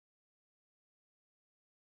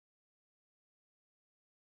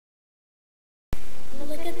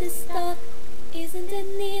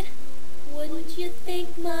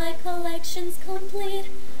perfection's complete.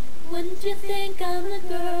 Wouldn't you think I'm the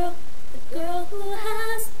girl who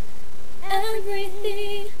has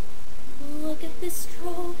everything? Look at this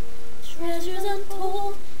trove, treasures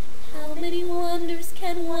untold. How many wonders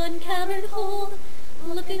can one cavern hold?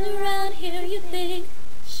 Looking around here you think,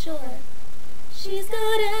 sure, she's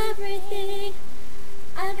got everything.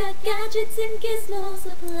 I've got gadgets and gizmos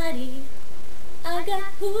aplenty. I've got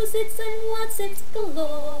who's its and what's its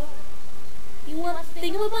galore. You want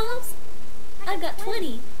thingamabobs? I've got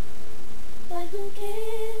 20. But who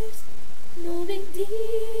cares? No big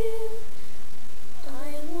deal.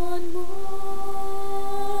 I want more.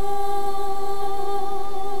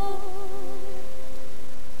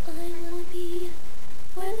 I wanna be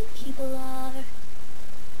where the people are.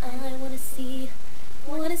 I wanna see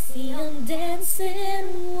them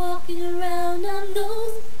dancing, walking around on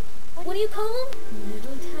those, what do you call them?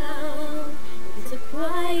 Little town. It's a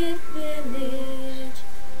quiet village.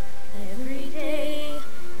 Every day,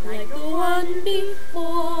 like the one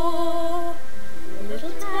before. A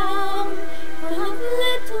little town full of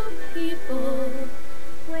little people,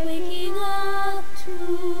 waking up to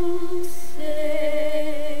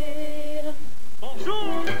say,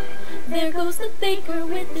 bonjour. There goes the baker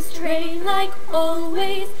with his tray, like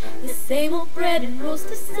always. The same old bread and rolls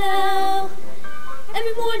to sell.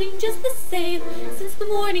 Every morning just the same, since the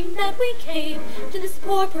morning that we came to this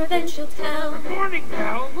poor provincial town. Good morning,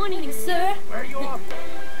 Belle. Morning, sir. Where are you off?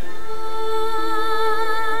 Oh,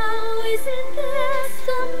 isn't this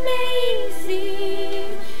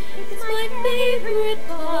amazing? It's my favorite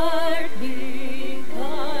part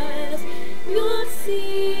because you'll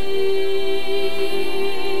see.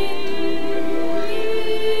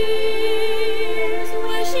 Here's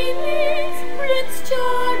where she meets Prince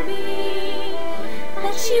Charming.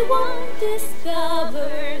 She won't discover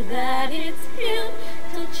that it's him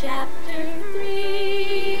till chapter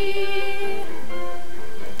 3.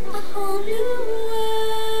 A whole new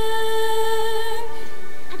world,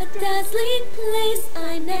 a dazzling place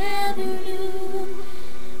I never knew.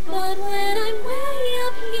 But when I'm way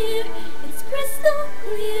up here, it's crystal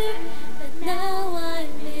clear that now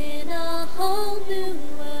I'm in a whole new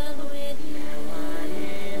world with you.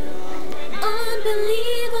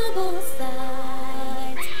 Unbelievable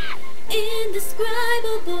sight,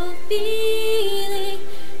 indescribable feeling,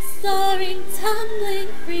 soaring, tumbling,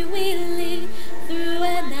 freewheeling through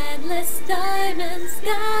an endless diamond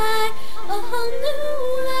sky. A whole new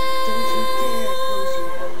world,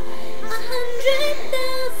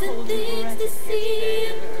 100,000 things to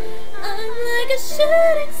see. I'm like a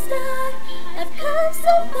shooting star, I've come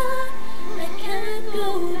so far, I can't go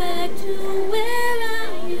back to where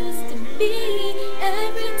I used to be.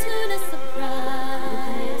 Every turn a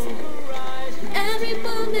surprise, every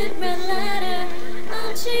moment red ladder,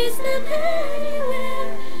 I'll chase them anywhere.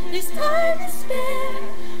 There's time to spare,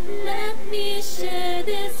 let me share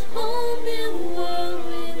this whole new world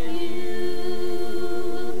with you.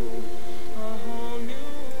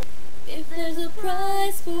 If there's a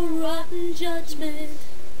prize for rotten judgment,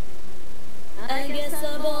 I guess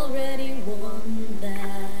I've already won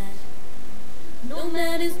that. No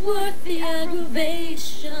man is worth the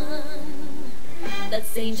aggravation.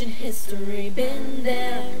 That's ancient history, been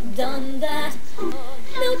there, done that.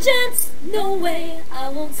 No chance, no way, I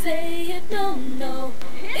won't say it, no, no.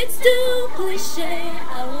 It's too cliche,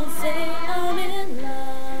 I won't say I'm in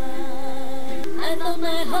love. I thought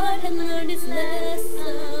my heart had learned its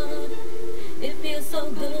lesson. It feels so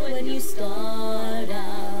good when you start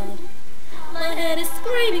out. My head is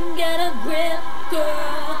screaming, get a grip,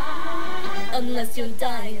 girl. Unless you're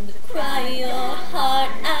dying to cry your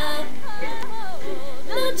heart out.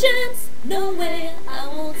 No chance, no way, I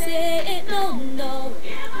won't say it, no, no.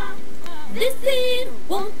 This scene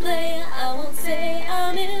won't play, I won't say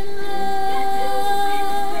I'm in love.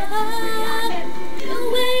 No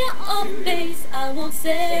way off base, I won't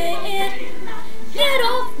say it. Get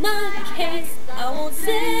off my case, I won't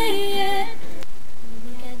say it.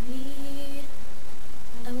 Look at me,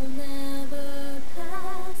 I will never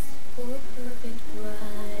pass for a perfect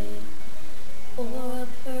bride or a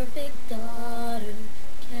perfect daughter.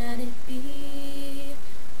 Can it be?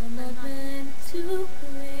 I'm not meant to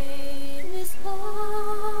play this part.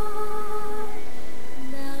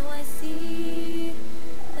 Now I see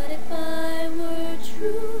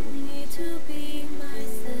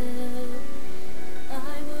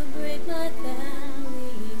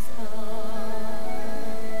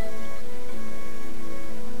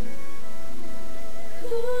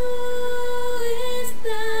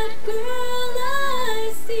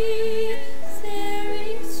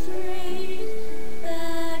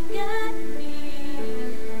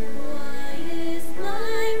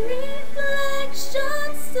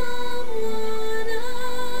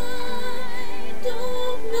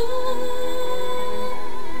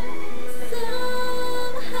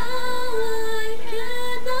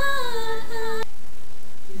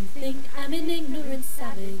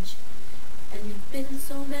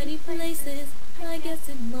guess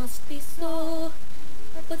it must be so,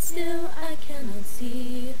 but still I cannot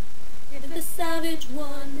see if the savage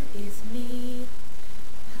one is me.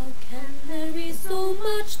 How can there be so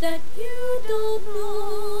much that you don't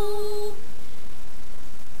know?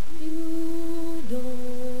 You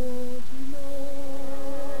don't know.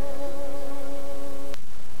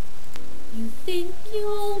 You think you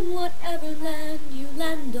own whatever land you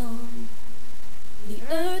land on. The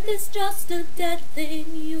earth is just a dead thing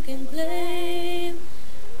you can claim.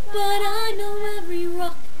 But I know every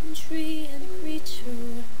rock and tree and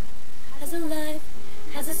creature has a life,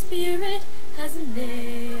 has a spirit, has a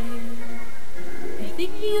name. I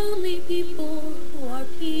think the only people who are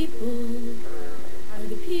people are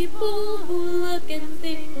the people who look and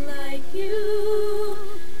think like you.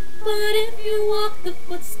 But if you walk the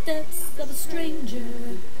footsteps of a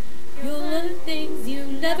stranger, you'll learn things you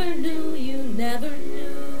never knew, you never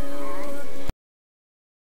knew.